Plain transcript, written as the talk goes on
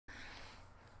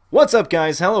What's up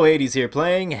guys, HelloHades here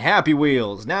playing Happy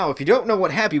Wheels. Now if you don't know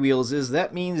what Happy Wheels is,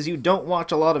 that means you don't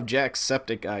watch a lot of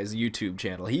Jacksepticeye's YouTube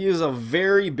channel. He is a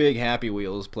very big Happy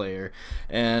Wheels player,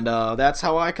 and that's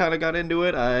how I kind of got into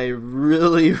it. I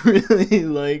really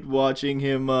liked watching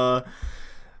him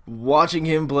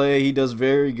play. He does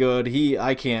very good.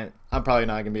 I'm probably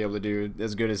not gonna be able to do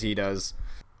as good as he does.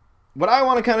 What I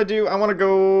want to kind of do, I want to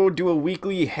go do a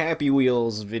weekly Happy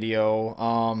Wheels video.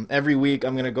 Every week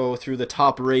I'm going to go through the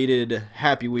top rated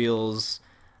Happy Wheels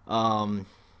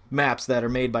maps that are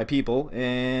made by people,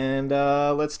 and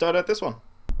let's start at this one.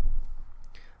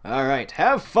 Alright,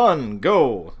 have fun,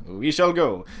 go, we shall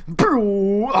go.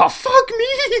 Oh, fuck me,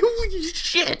 holy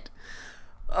shit.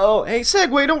 Oh, hey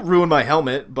Segway, don't ruin my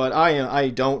helmet, but I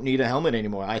don't need a helmet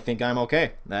anymore. I think I'm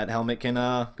okay. That helmet can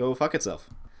go fuck itself.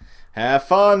 Have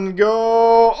fun,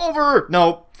 go over!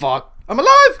 No, fuck. I'm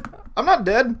alive! I'm not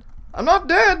dead. I'm not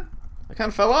dead. I kind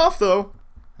of fell off, though.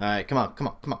 Alright, come on.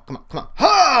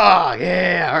 Ha!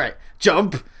 Yeah, alright.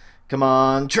 Jump! Come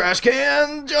on, trash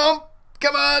can! Jump!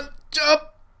 Come on, jump!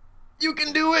 You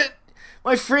can do it!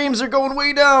 My frames are going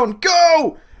way down!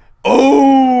 Go!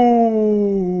 Oh!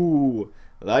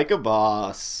 Like a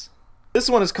boss. This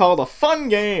one is called a fun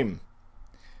game.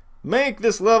 Make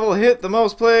this level hit the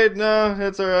most played. No,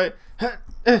 it's alright.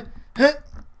 Get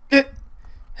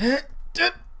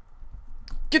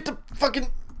the fucking...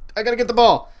 I gotta get the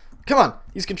ball. Come on.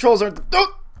 These controls aren't...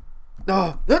 Don't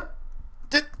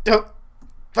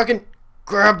fucking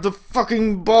grab the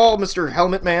fucking ball, Mr.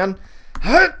 Helmet Man.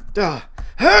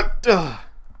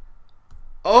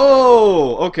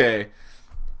 Oh, okay.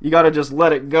 You gotta just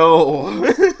let it go.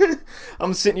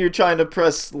 I'm sitting here trying to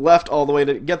press left all the way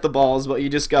to get the balls, but you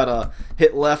just gotta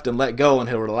hit left and let go and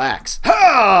he'll relax.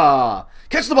 Ha!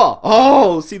 Catch the ball!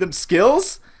 Oh, see them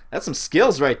skills? That's some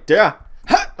skills right there.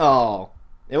 Ha! Oh,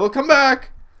 it will come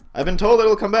back. I've been told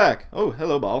it'll come back. Oh,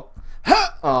 hello, ball.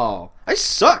 Ha! Oh, I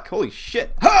suck. Holy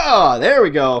shit. Ha! There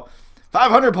we go.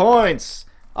 500 points.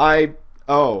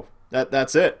 Oh,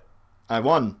 that's it. I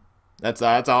won. That's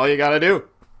all you gotta do.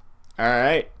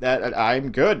 Alright,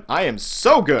 I'm good. I am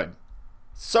so good.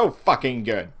 So fucking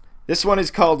good. This one is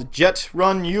called Jet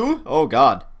Run U. Oh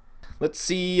god. Let's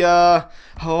see, oh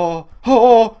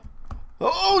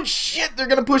shit, they're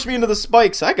gonna push me into the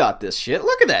spikes. I got this shit.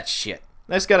 Look at that shit.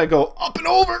 I just gotta go up and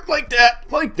over like that,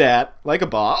 like a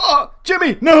ball. Oh,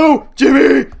 Jimmy, no,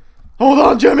 Jimmy. Hold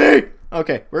on, Jimmy.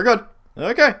 Okay, we're good.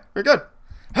 Okay, we're good.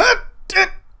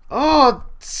 Oh,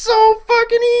 so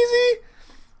fucking easy.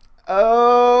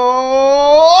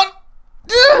 Oh,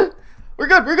 we're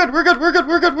good.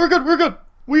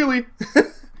 Wheelie.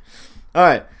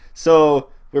 Alright, so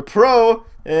we're pro,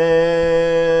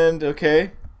 and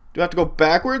okay. Do I have to go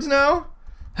backwards now?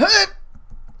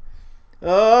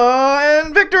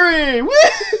 And victory!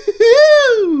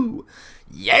 Woohoo!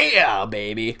 Yeah,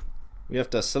 baby. We have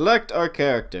to select our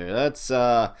character. Let's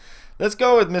go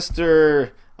with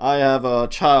Mr. I have a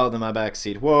child in my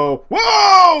backseat. Whoa.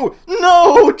 Whoa!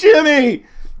 No, Jimmy!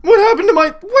 What happened to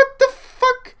my... What the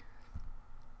fuck?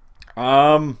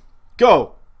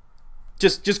 Go.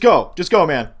 Just go. Just go,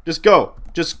 man. Just go.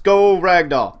 Just go,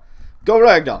 Ragdoll. Go,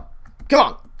 Ragdoll. Come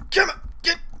on. Come on.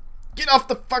 Get off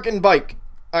the fucking bike.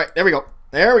 Alright, there we go.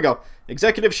 There we go.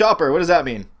 Executive shopper. What does that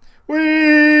mean?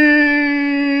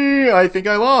 Whee! I think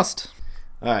I lost.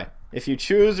 Alright. If you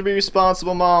choose to be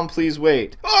responsible, Mom, please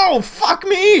wait. Oh, fuck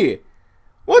me!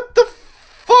 What the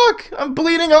fuck? I'm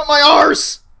bleeding out my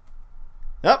arse!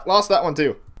 Yep, lost that one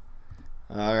too.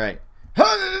 Alright.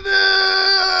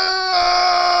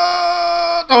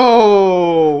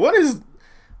 Oh, what is...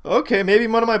 Okay, maybe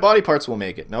one of my body parts will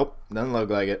make it. Nope, doesn't look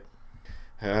like it.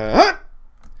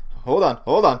 Hold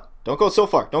on. Don't go so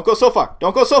far. Don't go so far.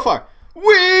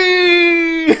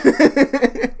 Whee!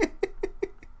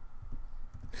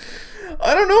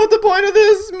 I don't know what the point of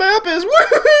this map is.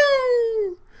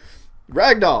 Woohoo!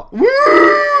 Ragdoll.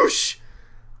 Whoosh!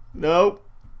 Nope.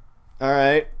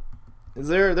 Alright.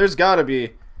 There's gotta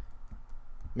be.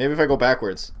 Maybe if I go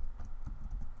backwards.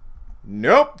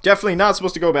 Nope. Definitely not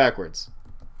supposed to go backwards.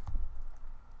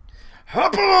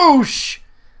 Hopoosh!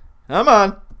 Come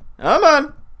on.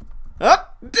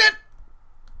 Up.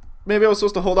 Maybe I was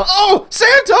supposed to hold on. Oh!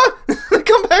 Santa!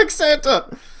 Come back, Santa!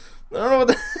 I don't know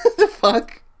what the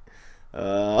fuck.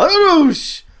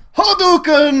 Whoosh!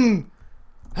 Hadouken!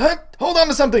 Hold on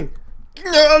to something!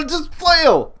 Just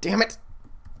flail! Damn it!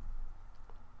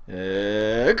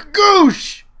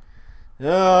 Goosh!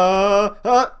 Oh!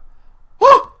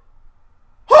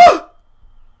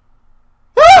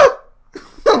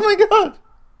 Oh my god!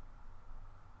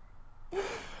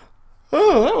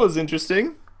 Oh, that was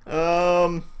interesting.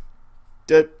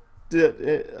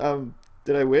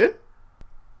 Did I win?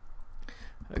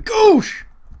 Goosh!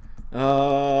 I'm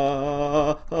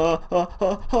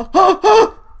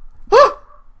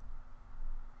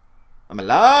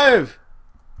alive!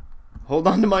 Hold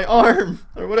on to my arm,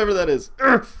 or whatever that is.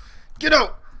 Get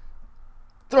out!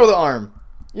 Throw the arm.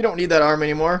 You don't need that arm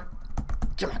anymore.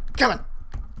 Come on, come on,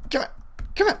 come on,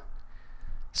 come on.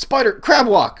 Spider, crab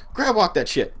walk that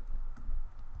shit.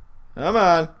 Come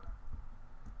on.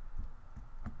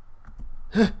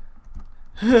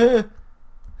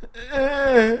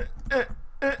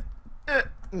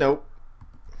 Nope.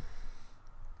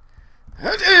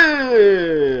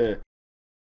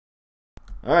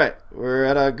 Alright, we're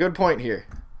at a good point here.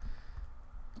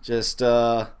 Just,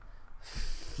 let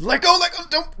go,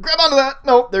 don't grab onto that.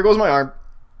 Nope, there goes my arm.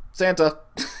 Santa.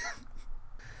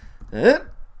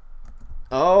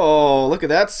 Oh, look at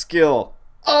that skill.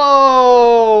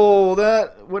 Oh,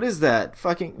 what is that?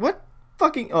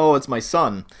 Oh, it's my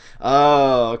son.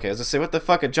 Oh, okay. I was gonna say, what the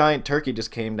fuck? A giant turkey just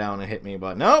came down and hit me,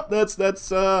 but nope, that's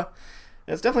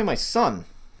definitely my son.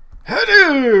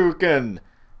 Hadouken!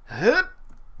 I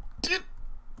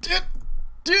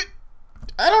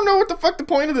don't know what the fuck the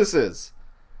point of this is.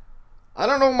 I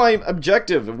don't know my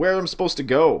objective and where I'm supposed to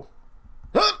go.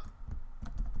 Come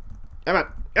on, come on,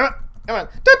 come on.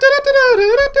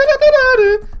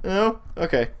 No?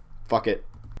 Okay. Fuck it.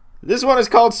 This one is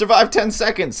called Survive 10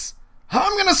 Seconds.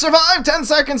 I'm gonna survive 10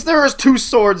 seconds. There is 2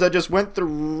 swords that just went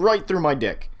right through my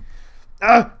dick.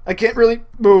 I can't really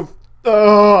move.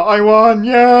 I won.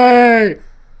 Yay!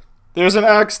 There's an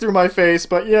axe through my face,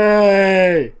 but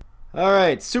yay!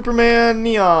 Alright, Superman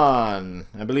Neon,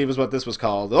 I believe is what this was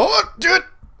called. Oh, dude!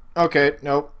 Okay,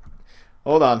 nope.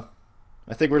 Hold on.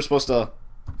 I think we're supposed to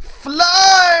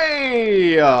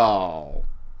fly! Oh.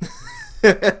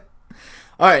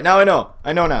 Alright, now I know.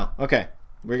 I know now. Okay.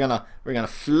 We're gonna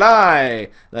fly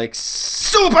like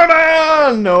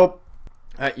Superman! Nope.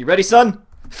 Alright, you ready, son?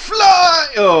 Fly!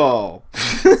 Oh.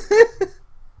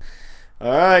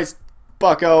 Alright,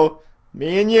 bucko.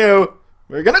 Me and you.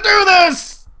 We're gonna do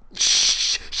this!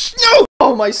 Shh! No!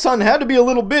 Oh, my son had to be a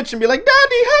little bitch and be like,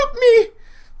 Daddy, help me!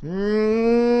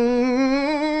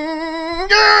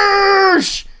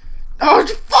 Gosh! Oh,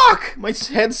 fuck! My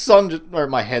son's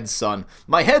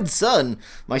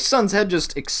head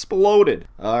just exploded.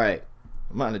 Alright.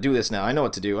 I'm gonna do this now. I know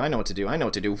what to do. I know what to do. I know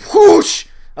what to do. Whoosh!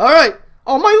 Alright.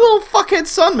 Oh, my little fuckhead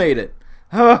son made it.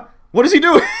 What is he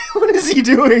doing? What is he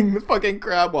doing? The fucking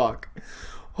crab walk.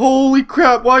 Holy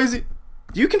crap, why is he...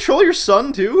 Do you control your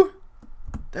son, too?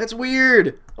 That's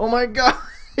weird. Oh my god.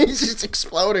 He's just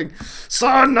exploding.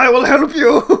 Son, I will help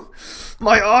you.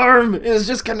 My arm is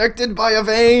just connected by a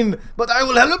vein, but I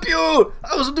will help you.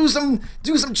 I will do some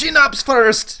chin-ups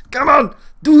first. Come on,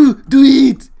 do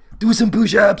it. Do some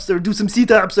push-ups or do some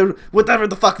sit-ups or whatever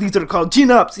the fuck these are called.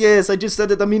 Chin-ups. Yes, I just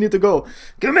said it a minute ago.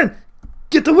 Come in.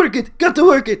 Get to work it. Got to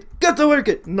work it. Got to work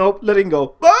it. Nope, letting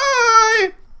go.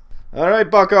 Bye. All right,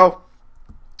 bucko.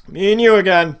 Me and you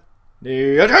again.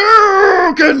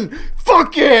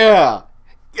 Fuck yeah.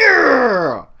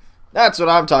 Yeah. That's what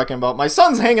I'm talking about. My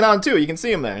son's hanging on too. You can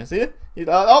see him there. See it?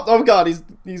 Oh god,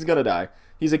 he's gonna die.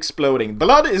 He's exploding.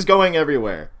 Blood is going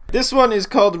everywhere. This one is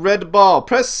called Red Ball.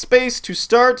 Press space to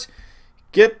start.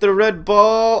 Get the red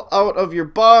ball out of your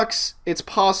box. It's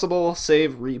possible.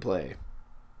 Save replay.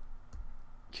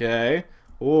 Okay.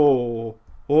 Oh.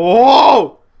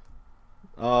 Oh!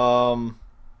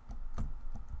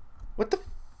 What the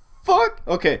fuck?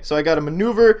 Okay, so I gotta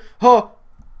maneuver. Oh!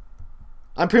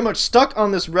 I'm pretty much stuck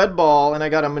on this red ball, and I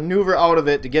gotta maneuver out of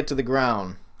it to get to the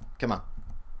ground. Come on.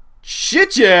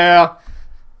 Shit, yeah!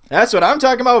 That's what I'm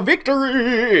talking about.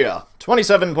 Victory!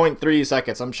 27.3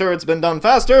 seconds. I'm sure it's been done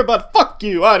faster, but fuck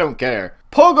you. I don't care.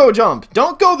 Pogo jump.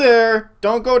 Don't go there.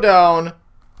 Don't go down.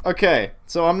 Okay,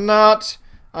 so I'm not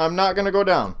gonna go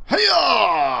down.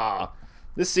 Hiya!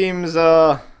 This seems,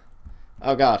 oh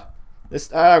god.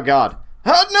 Oh god.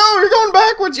 Oh no, you're going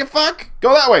backwards, you fuck!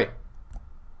 Go that way.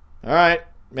 Alright,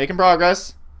 making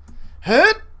progress.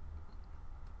 Hit!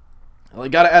 Well, I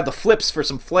gotta add the flips for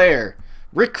some flair.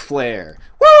 Ric Flair.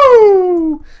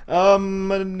 Woo!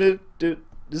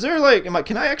 Is there like,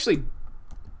 can I actually...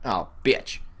 Oh,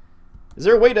 bitch. Is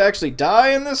there a way to actually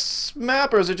die in this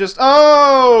map, or is it just...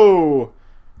 Oh!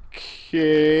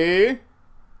 Okay.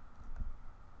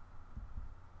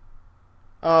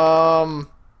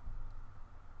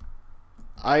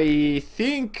 I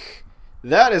think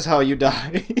that is how you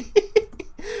die.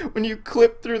 When you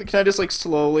clip through the... Can I just like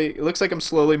slowly... It looks like I'm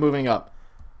slowly moving up.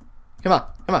 Come on,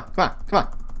 come on, come on, come on.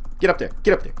 Get up there,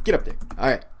 get up there, get up there.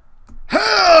 Alright.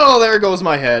 Oh, there goes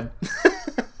my head.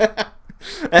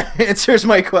 That answers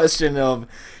my question of,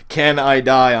 can I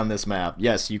die on this map?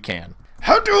 Yes, you can.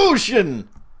 Hadouken!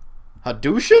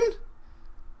 Hadouken?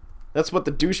 That's what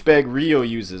the douchebag Rio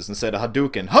uses instead of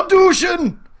Hadouken.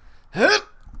 Hadouken!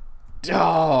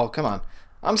 Oh, come on.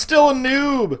 I'm still a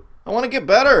noob. I want to get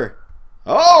better.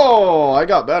 Oh, I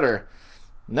got better.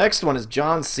 Next one is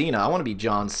John Cena. I want to be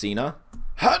John Cena.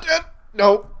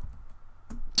 No.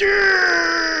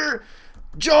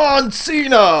 John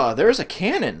Cena! There's a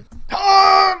cannon.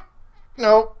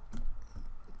 No.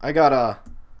 I got a...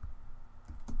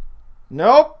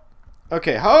 Nope.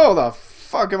 Okay, how the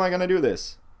fuck am I gonna do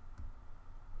this?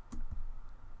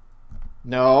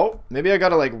 No. Maybe I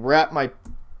gotta like wrap my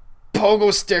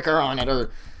pogo sticker on it,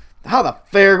 or... How the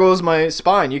fair goes my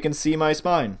spine? You can see my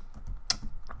spine.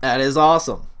 That is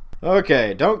awesome.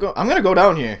 Okay, don't go... I'm gonna go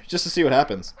down here just to see what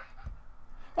happens.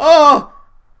 Oh!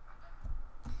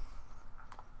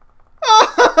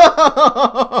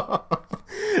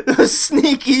 Those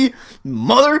sneaky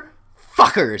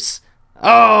motherfuckers.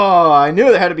 Oh, I knew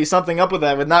there had to be something up with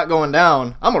that with not going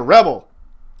down. I'm a rebel.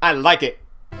 I like it.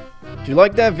 Did you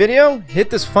like that video? Hit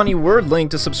this funny word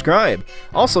link to subscribe.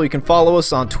 Also, you can follow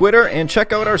us on Twitter and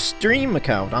check out our stream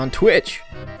account on Twitch.